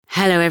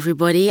Hello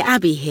everybody,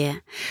 Abby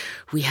here.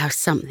 We have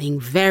something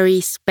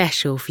very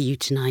special for you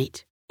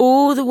tonight,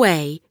 all the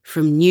way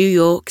from New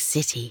York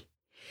City.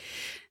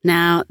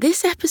 Now,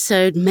 this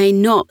episode may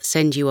not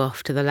send you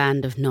off to the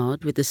land of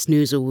Nod with the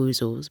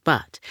snoozle-woozles,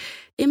 but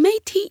it may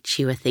teach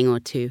you a thing or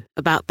two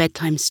about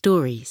bedtime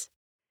stories.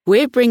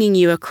 We're bringing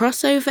you a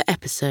crossover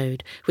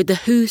episode with the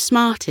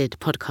WhoSmarted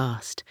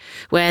podcast,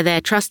 where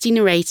their trusty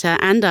narrator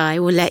and I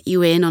will let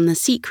you in on the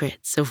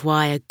secrets of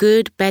why a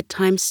good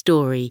bedtime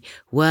story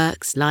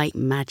works like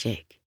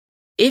magic.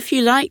 If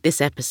you like this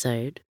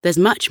episode, there's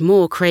much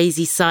more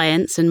crazy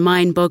science and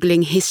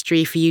mind-boggling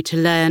history for you to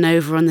learn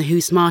over on the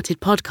WhoSmarted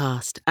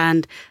podcast,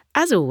 and,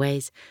 as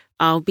always,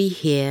 I'll be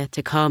here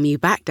to calm you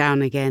back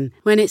down again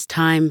when it's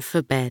time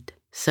for bed.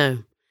 So,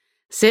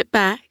 sit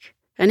back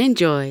and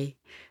enjoy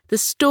the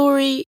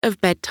story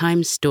of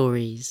bedtime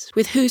stories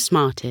with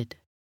WhoSmarted.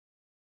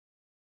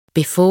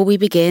 Before we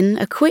begin,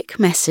 a quick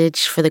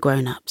message for the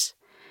grown-ups.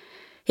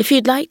 If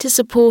you'd like to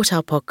support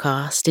our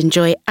podcast,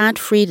 enjoy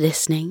ad-free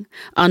listening,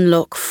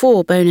 unlock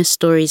 4 bonus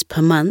stories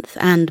per month,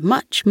 and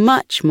much,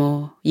 much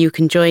more, you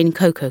can join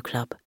Koko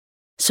Club.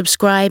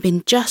 Subscribe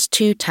in just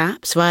 2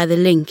 taps via the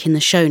link in the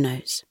show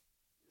notes.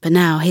 But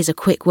now, here's a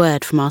quick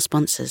word from our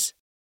sponsors.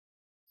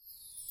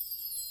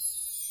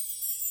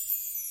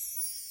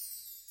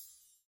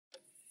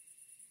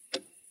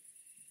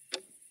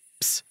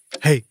 Psst.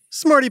 Hey,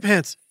 Smarty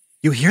Pants,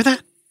 you hear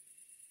that?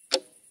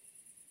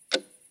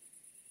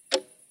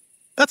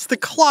 That's the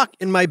clock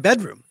in my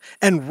bedroom,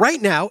 and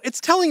right now it's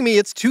telling me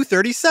it's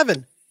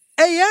 2:37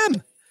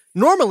 a.m.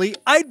 Normally,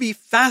 I'd be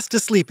fast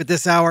asleep at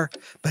this hour,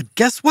 but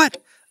guess what?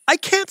 I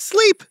can't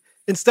sleep.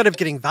 Instead of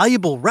getting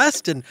valuable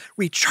rest and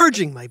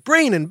recharging my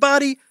brain and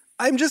body,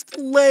 I'm just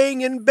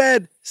laying in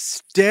bed,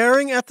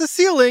 staring at the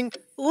ceiling,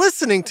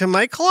 listening to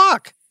my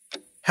clock.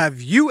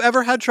 Have you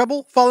ever had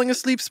trouble falling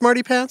asleep,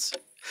 Smarty Pants?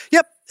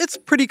 Yep, it's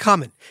pretty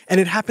common, and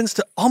it happens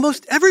to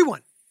almost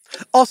everyone.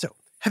 Also,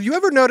 have you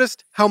ever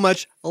noticed how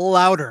much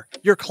louder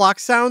your clock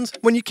sounds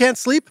when you can't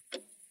sleep?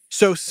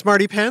 So,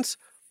 Smarty Pants,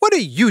 what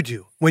do you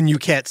do when you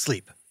can't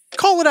sleep?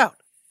 Call it out.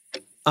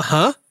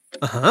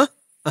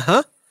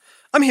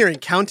 I'm hearing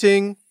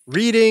counting,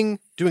 reading,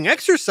 doing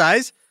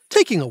exercise,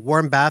 taking a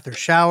warm bath or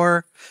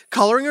shower,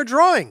 coloring or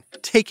drawing,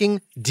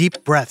 taking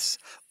deep breaths.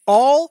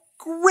 All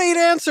great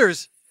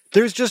answers.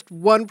 There's just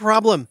one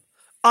problem.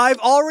 I've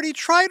already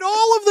tried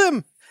all of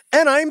them,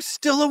 and I'm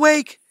still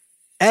awake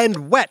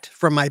and wet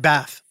from my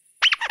bath.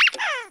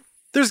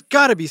 There's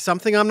gotta be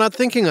something I'm not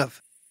thinking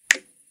of.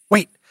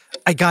 Wait,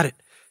 I got it.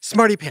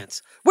 Smarty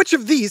Pants, which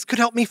of these could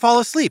help me fall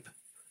asleep?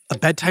 A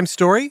bedtime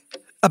story?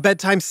 A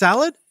bedtime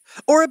salad?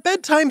 Or a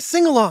bedtime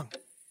sing-along?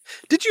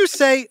 Did you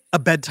say a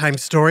bedtime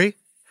story?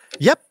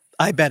 Yep,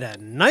 I bet a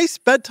nice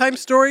bedtime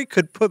story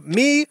could put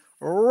me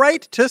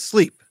right to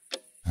sleep.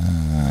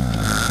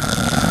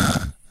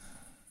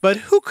 But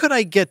who could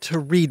I get to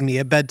read me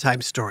a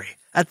bedtime story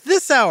at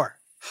this hour?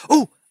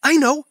 Oh, I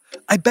know.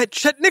 I bet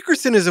Chet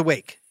Nickerson is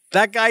awake.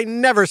 That guy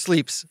never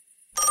sleeps.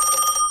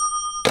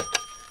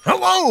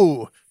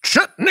 Hello,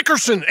 Chet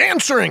Nickerson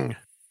answering.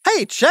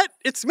 Hey, Chet,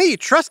 it's me,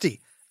 Trusty.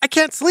 I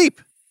can't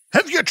sleep.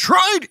 Have you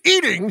tried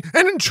eating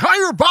an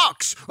entire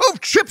box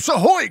of Chips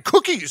Ahoy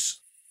cookies?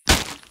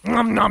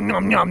 Nom, nom,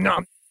 nom, nom,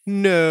 nom.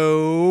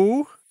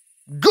 No.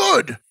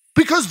 Good,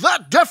 because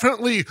that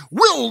definitely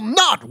will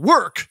not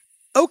work.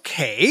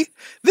 Okay,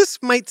 this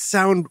might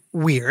sound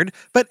weird,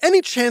 but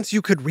any chance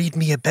you could read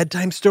me a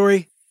bedtime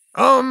story?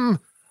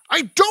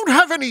 I don't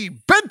have any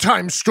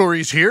bedtime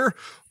stories here,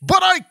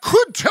 but I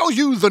could tell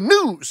you the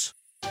news.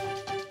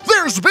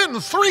 There's been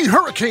 3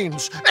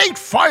 hurricanes, 8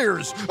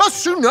 fires, a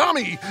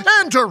tsunami,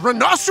 and a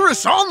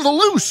rhinoceros on the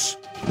loose.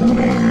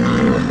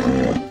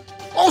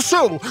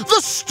 Also,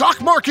 the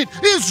stock market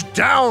is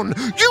down.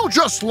 You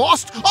just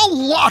lost a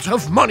lot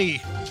of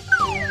money.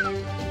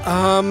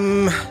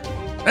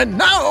 And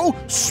now,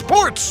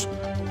 sports.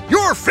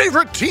 Your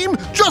favorite team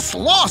just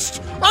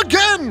lost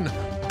again.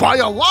 By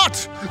a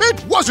lot.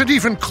 It wasn't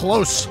even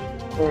close.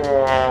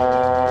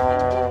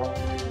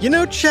 You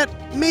know, Chet,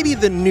 maybe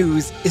the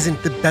news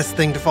isn't the best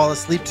thing to fall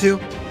asleep to.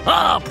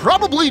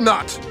 Probably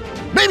not.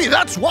 Maybe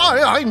that's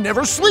why I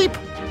never sleep.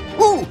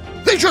 Ooh,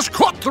 they just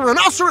caught the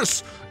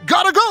rhinoceros.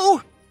 Gotta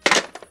go.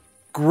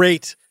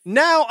 Great.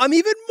 Now I'm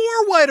even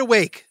more wide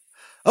awake.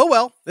 Oh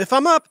well, if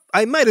I'm up,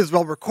 I might as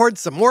well record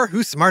some more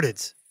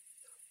WhoSmarteds.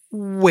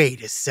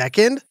 Wait a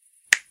second.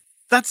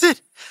 That's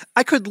it.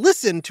 I could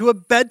listen to a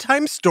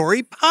bedtime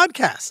story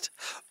podcast.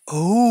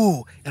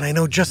 Oh, and I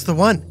know just the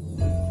one.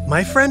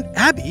 My friend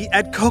Abby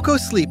at Koko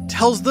Sleep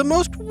tells the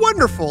most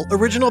wonderful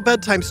original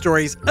bedtime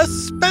stories,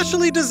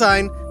 especially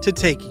designed to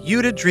take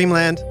you to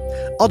dreamland.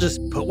 I'll just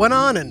put one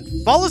on and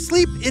fall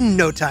asleep in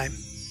no time.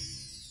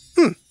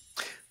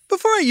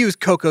 Before I use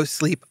Koko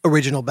Sleep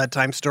original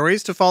bedtime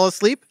stories to fall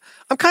asleep,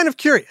 I'm kind of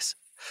curious.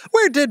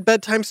 Where did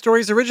bedtime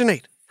stories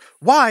originate?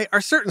 Why are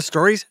certain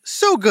stories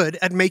so good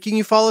at making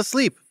you fall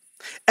asleep?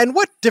 And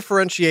what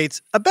differentiates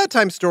a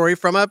bedtime story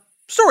from a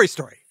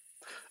story?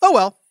 Oh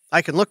well,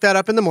 I can look that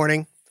up in the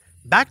morning.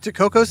 Back to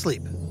Koko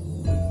Sleep.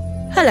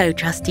 Hello,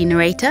 trusty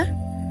narrator.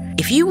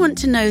 If you want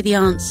to know the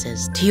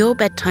answers to your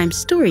bedtime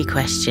story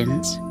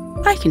questions,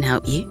 I can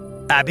help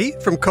you. Abby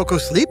from Koko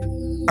Sleep?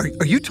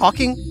 Are you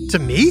talking to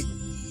me?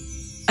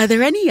 Are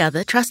there any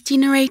other trusty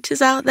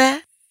narrators out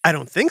there? I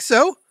don't think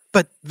so,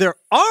 but there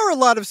are a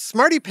lot of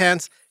Smarty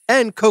Pants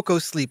and Koko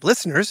Sleep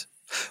listeners.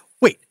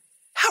 Wait,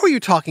 how are you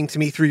talking to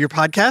me through your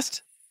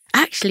podcast?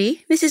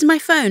 Actually, this is my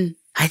phone.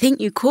 I think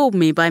you called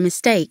me by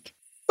mistake.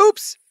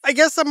 Oops, I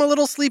guess I'm a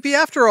little sleepy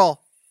after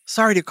all.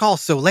 Sorry to call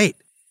so late.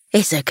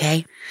 It's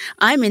okay.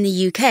 I'm in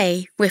the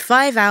UK. We're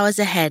 5 hours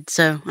ahead,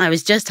 so I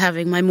was just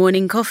having my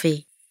morning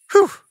coffee.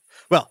 Whew.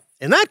 Well,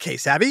 in that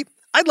case, Abby,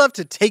 I'd love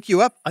to take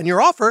you up on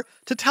your offer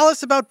to tell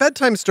us about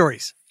bedtime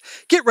stories.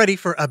 Get ready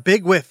for a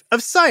big whiff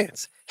of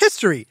science,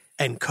 history,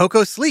 and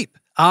Koko Sleep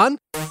on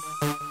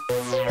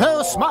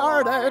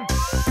WhoSmarted?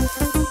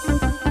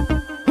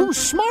 Who's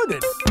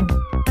smarted?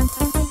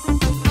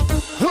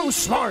 Who's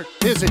smart?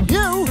 Is it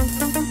you?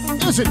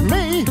 Is it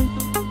me?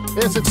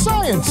 Is it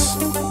science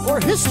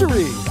or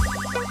history?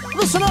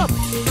 Listen up,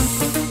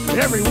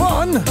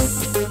 everyone.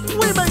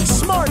 We make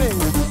smarting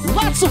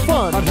lots of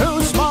fun on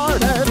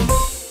WhoSmarted.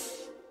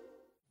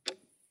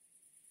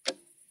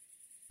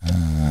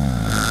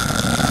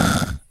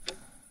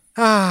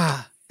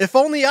 If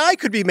only I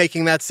could be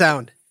making that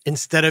sound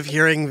instead of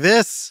hearing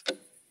this.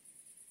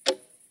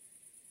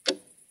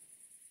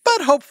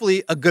 But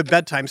hopefully a good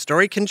bedtime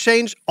story can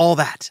change all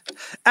that.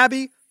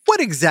 Abby,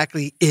 what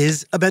exactly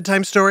is a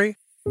bedtime story?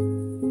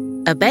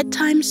 A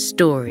bedtime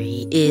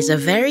story is a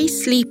very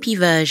sleepy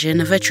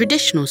version of a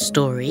traditional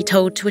story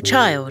told to a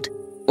child,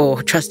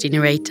 or trusty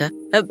narrator,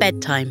 at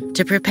bedtime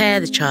to prepare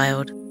the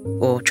child,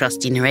 or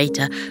trusty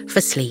narrator,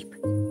 for sleep.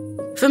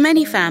 For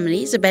many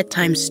families, a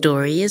bedtime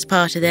story is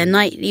part of their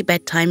nightly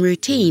bedtime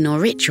routine or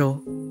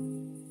ritual.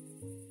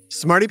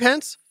 Smarty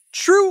Pants,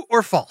 true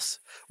or false?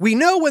 We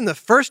know when the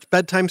first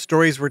bedtime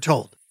stories were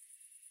told.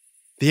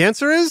 The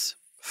answer is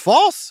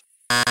false.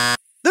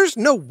 There's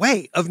no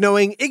way of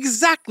knowing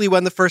exactly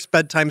when the first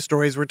bedtime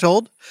stories were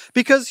told,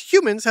 because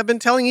humans have been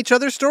telling each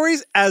other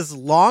stories as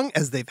long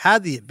as they've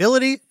had the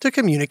ability to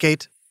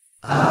communicate.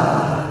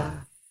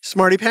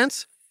 Smarty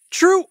Pants,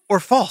 true or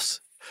false?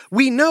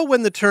 We know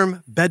when the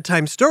term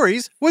bedtime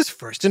stories was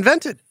first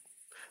invented.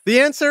 The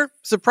answer,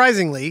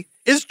 surprisingly,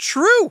 is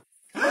true.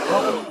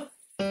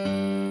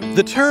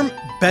 The term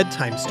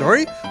bedtime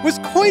story was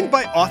coined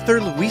by author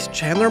Louise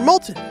Chandler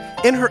Moulton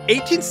in her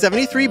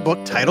 1873 book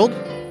titled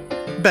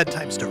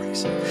Bedtime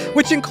Stories,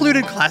 which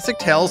included classic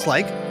tales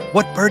like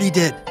What Birdie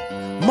Did,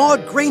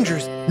 Maud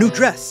Granger's New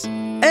Dress,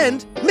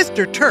 and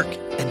Mr. Turk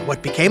and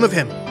What Became of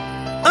Him.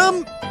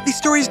 These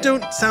stories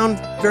don't sound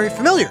very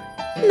familiar.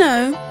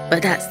 No,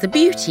 but that's the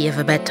beauty of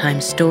a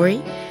bedtime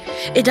story.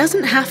 It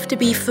doesn't have to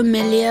be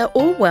familiar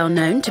or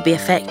well-known to be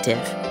effective.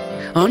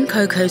 On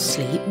Koko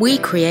Sleep, we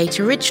create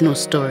original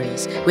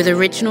stories with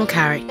original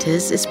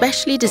characters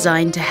especially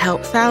designed to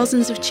help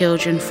thousands of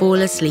children fall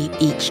asleep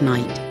each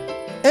night.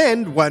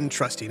 And one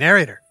trusty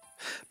narrator.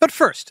 But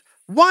first,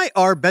 why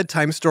are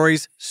bedtime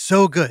stories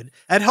so good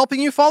at helping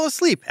you fall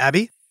asleep,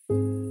 Abby?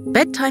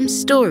 Bedtime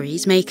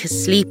stories make us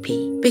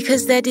sleepy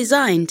because they're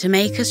designed to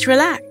make us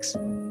relax.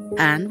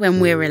 And when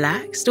we're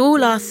relaxed,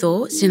 all our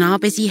thoughts in our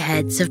busy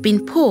heads have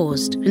been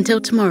paused until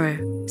tomorrow.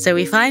 So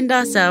we find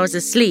ourselves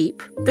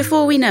asleep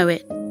before we know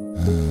it.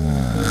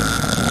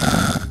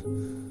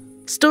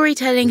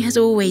 Storytelling has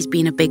always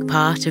been a big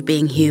part of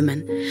being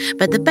human,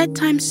 but the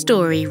bedtime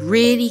story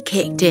really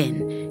kicked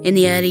in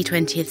the early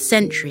 20th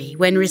century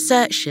when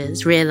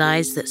researchers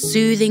realized that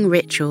soothing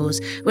rituals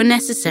were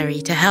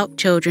necessary to help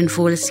children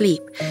fall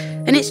asleep.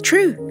 And it's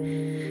true.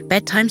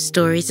 Bedtime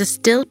stories are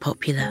still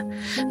popular,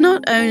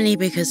 not only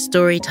because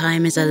story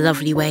time is a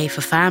lovely way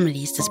for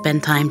families to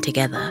spend time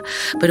together,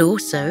 but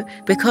also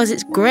because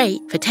it's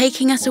great for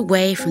taking us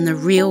away from the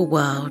real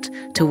world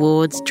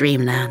towards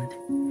dreamland.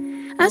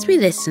 As we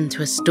listen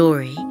to a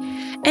story,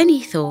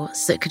 any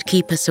thoughts that could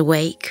keep us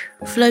awake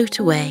float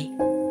away,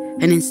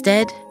 and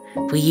instead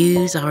we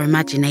use our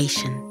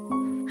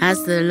imagination.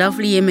 As the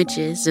lovely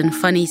images and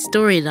funny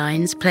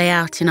storylines play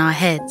out in our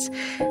heads,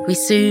 we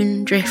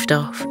soon drift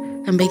off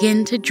and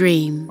begin to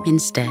dream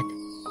instead.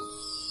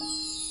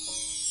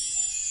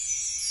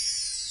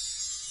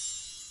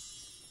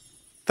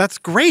 That's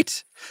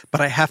great, but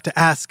I have to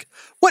ask,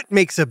 what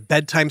makes a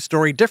bedtime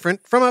story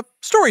different from a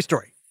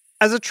story?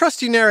 As a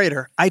trusty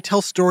narrator, I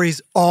tell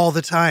stories all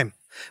the time,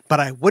 but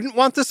I wouldn't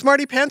want the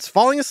Smarty Pants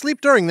falling asleep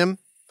during them.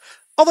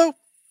 Although,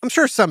 I'm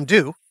sure some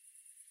do.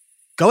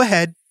 Go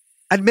ahead,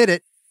 admit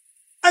it.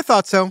 I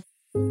thought so.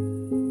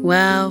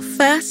 Well,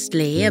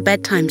 firstly, a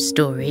bedtime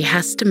story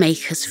has to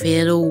make us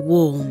feel all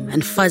warm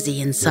and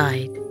fuzzy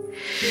inside.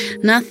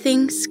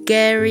 Nothing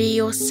scary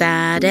or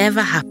sad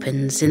ever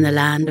happens in the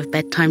land of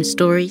bedtime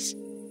stories.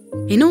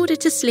 In order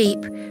to sleep,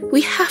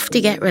 we have to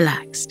get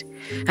relaxed.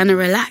 And a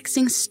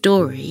relaxing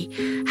story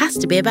has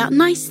to be about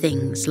nice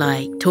things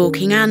like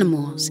talking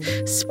animals,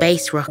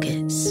 space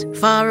rockets,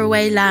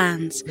 faraway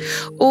lands,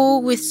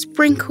 all with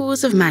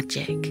sprinkles of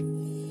magic.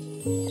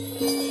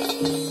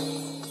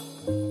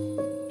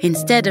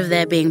 Instead of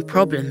there being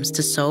problems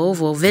to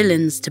solve or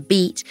villains to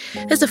beat,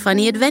 there's a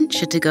funny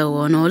adventure to go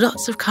on or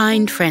lots of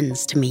kind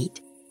friends to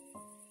meet.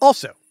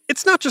 Also,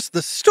 it's not just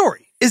the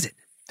story, is it?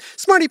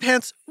 Smarty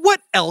Pants,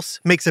 what else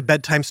makes a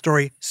bedtime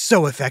story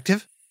so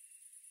effective?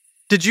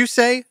 Did you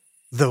say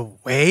the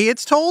way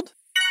it's told?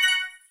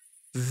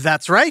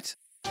 That's right.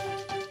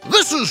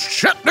 This is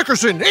Chet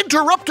Nickerson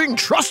interrupting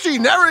trusty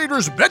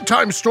narrator's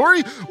bedtime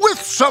story with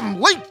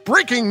some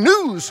late-breaking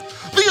news.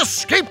 The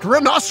escaped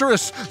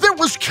rhinoceros that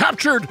was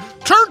captured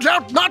turned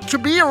out not to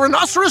be a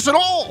rhinoceros at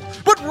all,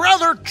 but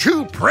rather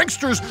two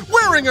pranksters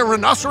wearing a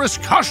rhinoceros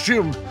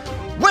costume.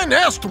 When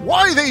asked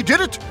why they did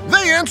it,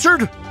 they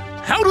answered,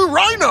 "How do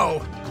rhino?"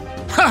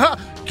 Haha,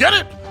 get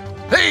it?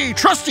 Hey,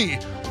 Trusty,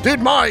 did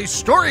my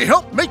story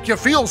help make you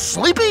feel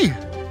sleepy?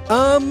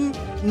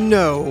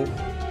 No.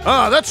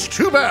 That's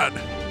too bad.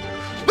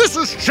 This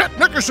is Chet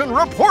Nickerson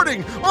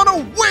reporting on a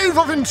wave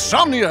of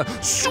insomnia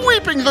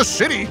sweeping the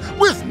city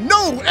with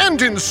no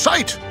end in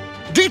sight.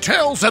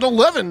 Details at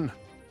 11.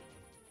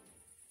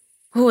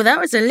 Oh, that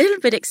was a little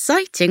bit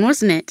exciting,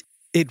 wasn't it?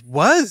 It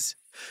was.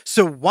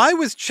 So why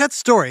was Chet's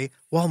story,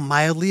 while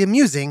mildly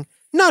amusing,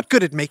 not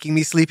good at making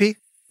me sleepy?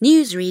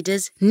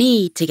 Newsreaders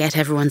need to get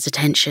everyone's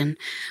attention,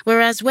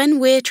 whereas when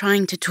we're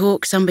trying to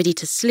talk somebody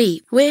to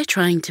sleep, we're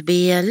trying to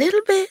be a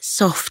little bit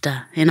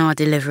softer in our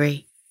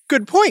delivery.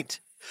 Good point.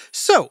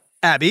 So,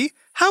 Abby,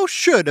 how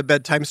should a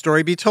bedtime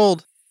story be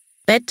told?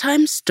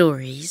 Bedtime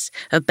stories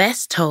are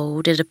best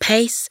told at a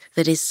pace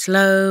that is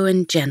slow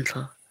and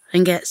gentle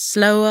and gets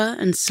slower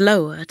and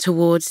slower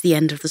towards the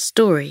end of the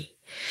story.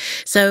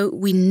 So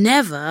we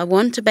never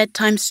want a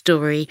bedtime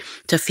story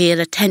to feel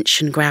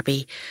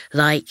attention-grabby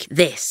like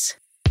this.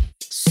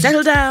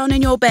 Settle down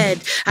in your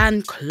bed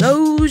and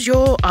close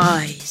your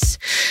eyes.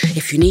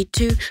 If you need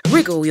to,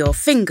 wriggle your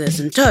fingers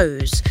and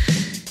toes.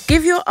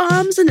 Give your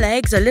arms and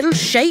legs a little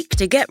shake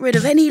to get rid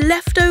of any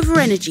leftover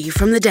energy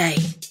from the day.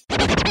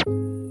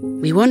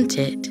 We want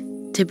it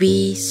to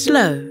be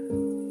slow,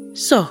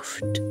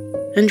 soft,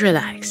 and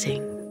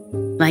relaxing,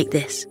 like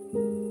this.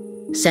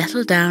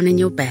 Settle down in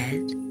your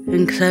bed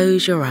and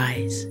close your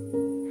eyes.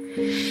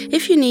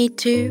 If you need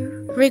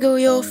to, wriggle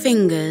your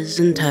fingers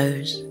and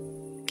toes.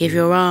 Give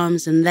your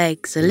arms and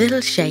legs a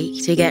little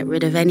shake to get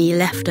rid of any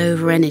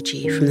leftover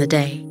energy from the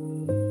day.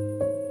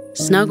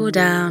 Snuggle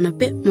down a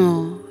bit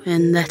more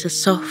and let a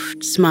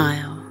soft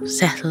smile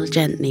settle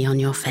gently on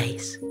your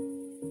face.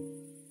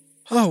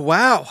 Oh,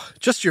 wow.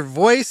 Just your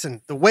voice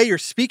and the way you're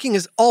speaking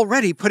is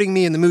already putting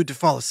me in the mood to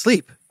fall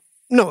asleep.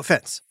 No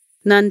offense.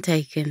 None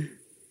taken.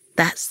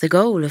 That's the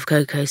goal of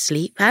Koko's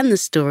sleep and the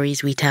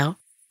stories we tell.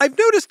 I've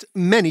noticed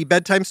many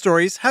bedtime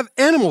stories have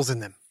animals in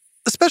them,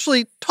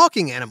 especially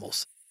talking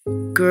animals.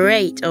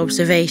 Great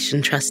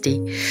observation, Trusty.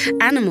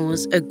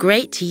 Animals are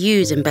great to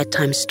use in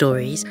bedtime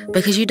stories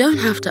because you don't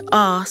have to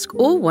ask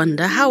or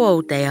wonder how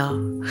old they are,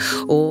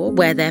 or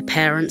where their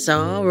parents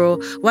are, or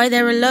why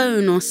they're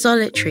alone or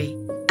solitary.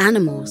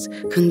 Animals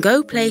can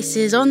go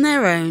places on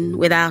their own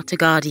without a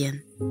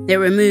guardian. It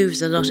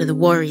removes a lot of the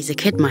worries a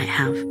kid might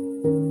have.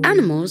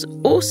 Animals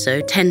also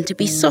tend to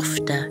be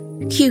softer,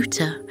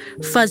 cuter,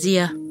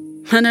 fuzzier,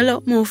 and a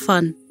lot more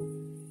fun.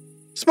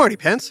 Smarty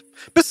Pants,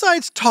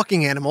 besides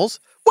talking animals,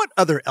 what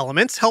other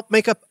elements help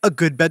make up a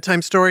good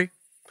bedtime story?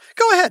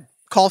 Go ahead,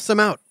 call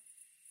some out.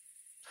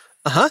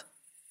 I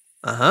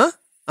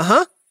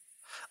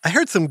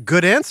heard some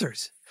good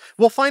answers.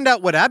 We'll find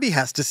out what Abby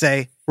has to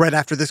say right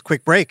after this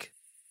quick break.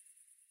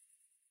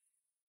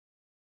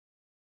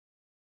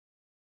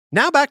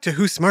 Now back to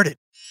WhoSmarted.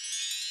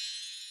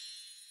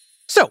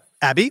 So,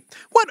 Abby,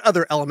 what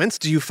other elements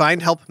do you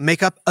find help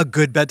make up a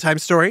good bedtime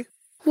story?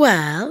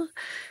 Well,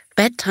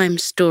 bedtime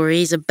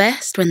stories are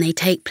best when they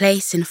take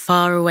place in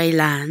faraway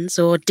lands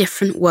or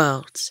different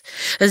worlds,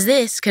 as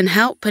this can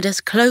help put us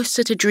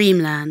closer to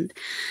dreamland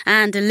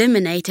and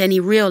eliminate any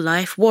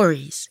real-life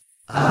worries.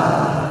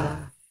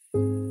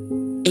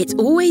 It's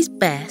always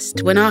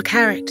best when our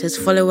characters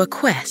follow a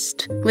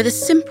quest with a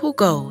simple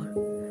goal,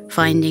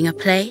 finding a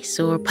place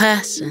or a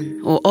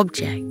person or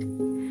object.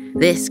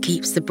 This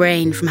keeps the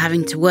brain from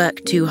having to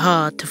work too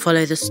hard to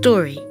follow the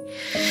story.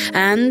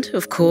 And,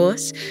 of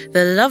course,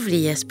 the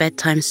loveliest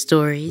bedtime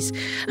stories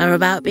are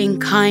about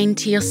being kind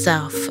to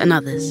yourself and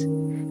others,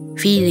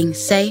 feeling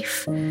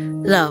safe,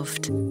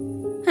 loved,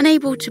 and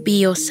able to be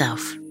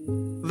yourself.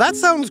 That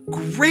sounds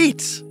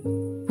great!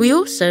 We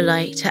also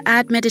like to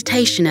add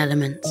meditation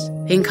elements,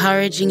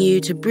 encouraging you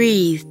to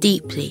breathe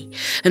deeply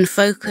and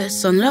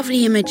focus on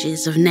lovely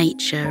images of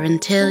nature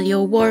until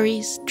your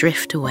worries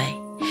drift away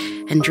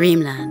and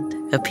dreamland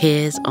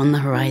appears on the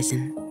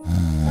horizon.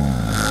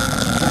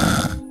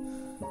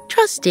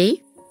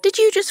 Trusty, did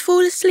you just fall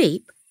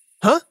asleep?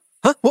 Huh?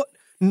 What?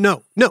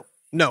 No.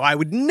 I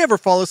would never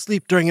fall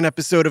asleep during an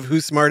episode of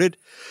WhoSmarted.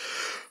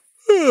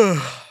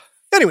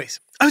 Anyways,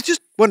 I was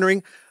just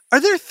wondering, are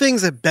there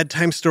things a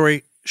bedtime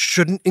story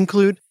shouldn't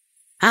include?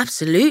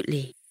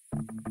 Absolutely.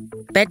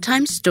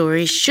 Bedtime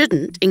stories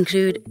shouldn't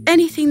include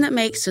anything that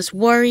makes us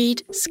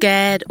worried,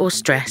 scared, or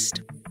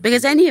stressed,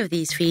 because any of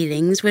these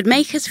feelings would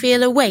make us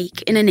feel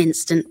awake in an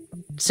instant.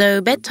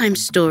 So bedtime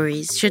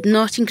stories should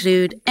not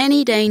include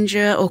any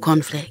danger or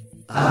conflict.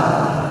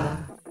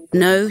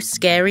 No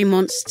scary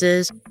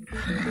monsters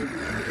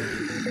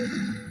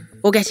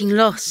or getting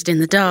lost in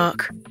the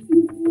dark.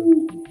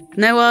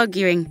 No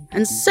arguing,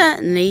 and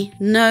certainly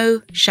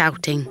no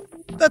shouting.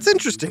 That's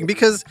interesting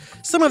because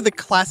some of the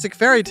classic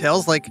fairy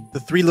tales like The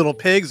Three Little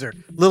Pigs or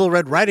Little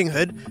Red Riding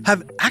Hood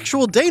have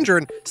actual danger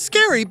and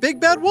scary big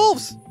bad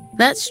wolves.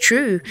 That's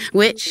true,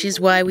 which is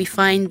why we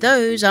find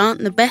those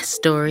aren't the best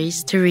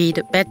stories to read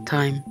at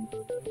bedtime.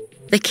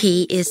 The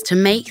key is to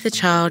make the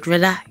child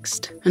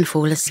relaxed and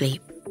fall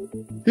asleep.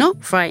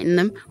 Not frighten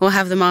them or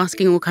have them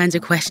asking all kinds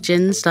of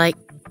questions like,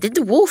 did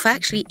the wolf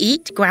actually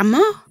eat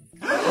Grandma?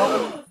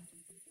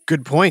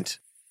 Good point.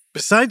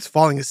 Besides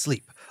falling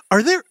asleep,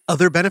 are there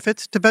other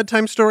benefits to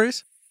bedtime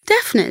stories?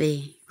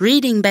 Definitely.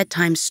 Reading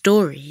bedtime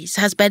stories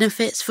has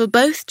benefits for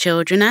both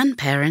children and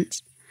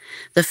parents.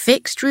 The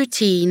fixed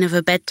routine of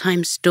a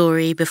bedtime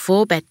story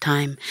before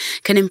bedtime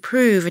can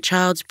improve a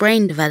child's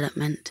brain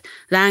development,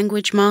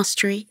 language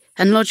mastery,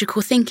 and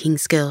logical thinking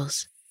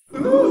skills.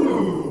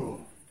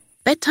 Ooh.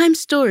 Bedtime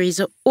stories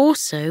are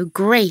also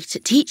great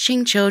at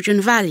teaching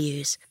children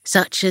values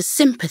such as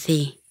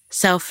sympathy,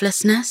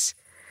 selflessness,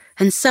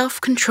 and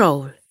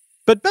self-control.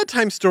 But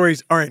bedtime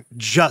stories aren't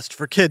just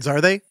for kids,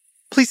 are they?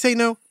 Please say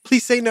no,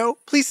 please say no,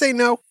 please say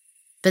no.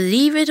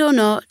 Believe it or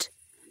not,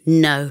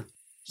 no.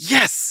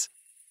 Yes!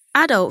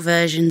 Adult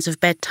versions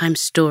of bedtime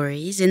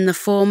stories in the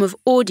form of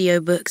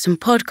audiobooks and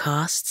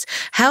podcasts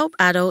help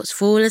adults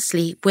fall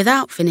asleep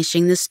without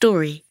finishing the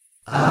story.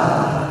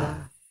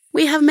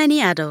 We have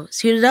many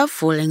adults who love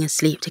falling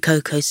asleep to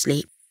Koko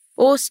Sleep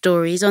or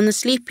stories on the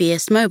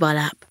Sleepiest mobile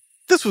app.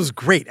 This was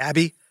great,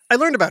 Abby. I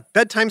learned about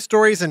bedtime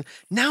stories and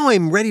now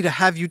I'm ready to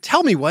have you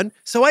tell me one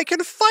so I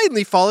can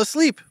finally fall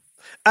asleep.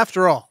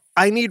 After all,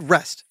 I need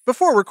rest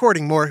before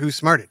recording more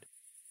WhoSmarted.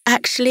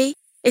 Actually,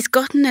 it's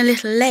gotten a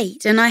little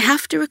late and I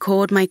have to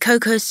record my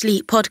Koko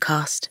Sleep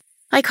podcast.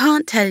 I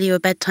can't tell you a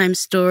bedtime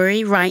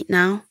story right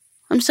now.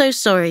 I'm so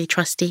sorry,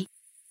 Trusty.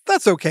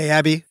 That's okay,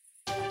 Abby.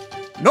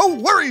 No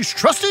worries,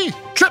 Trusty.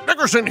 Chet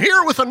Nickerson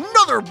here with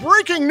another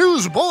breaking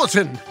news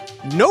bulletin.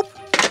 Nope.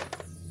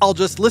 I'll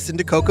just listen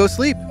to Koko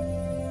Sleep.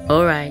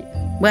 All right.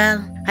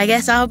 Well, I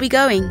guess I'll be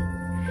going.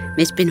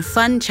 It's been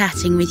fun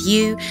chatting with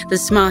you, the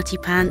Smarty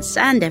Pants,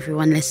 and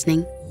everyone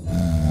listening.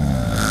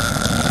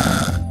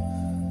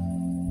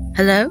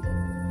 Hello?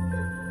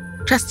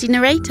 Trusty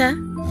narrator?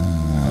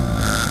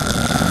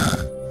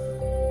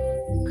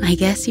 I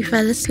guess you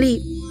fell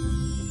asleep.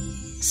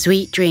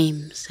 Sweet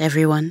dreams,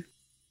 everyone.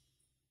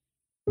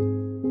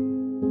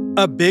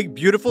 A big,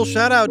 beautiful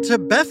shout out to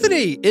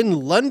Bethany in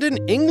London,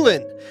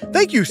 England.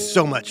 Thank you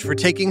so much for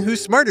taking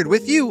WhoSmarted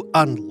with you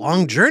on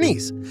long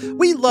journeys.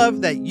 We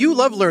love that you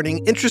love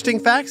learning interesting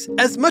facts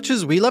as much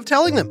as we love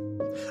telling them.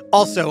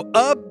 Also,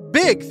 a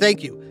big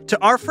thank you to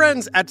our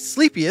friends at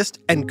Sleepiest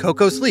and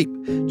Koko Sleep,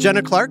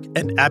 Jenna Clark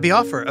and Abby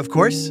Offer, of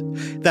course.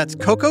 That's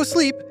Koko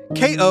Sleep,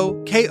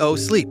 Koko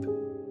Sleep.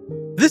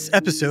 This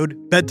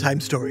episode, Bedtime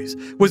Stories,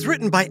 was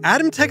written by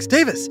Adam Tex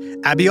Davis,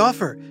 Abby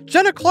Offer,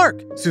 Jenna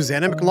Clark,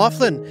 Susanna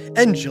McLaughlin,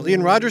 and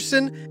Jillian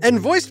Rogerson, and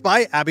voiced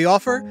by Abby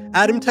Offer,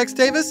 Adam Tex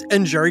Davis,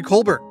 and Jerry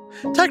Colbert.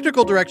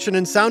 Technical direction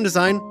and sound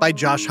design by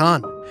Josh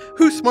Hahn.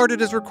 WhoSmarted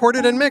is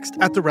recorded and mixed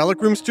at the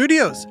Relic Room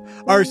Studios.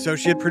 Our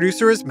associate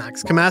producer is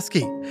Max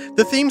Kamaski.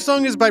 The theme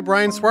song is by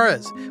Brian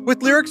Suarez,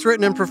 with lyrics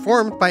written and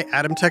performed by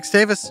Adam Tex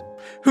Davis.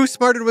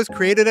 WhoSmarted was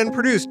created and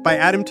produced by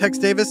Adam Tex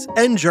Davis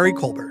and Jerry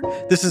Colbert.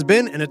 This has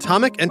been an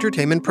Atomic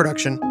Entertainment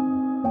production.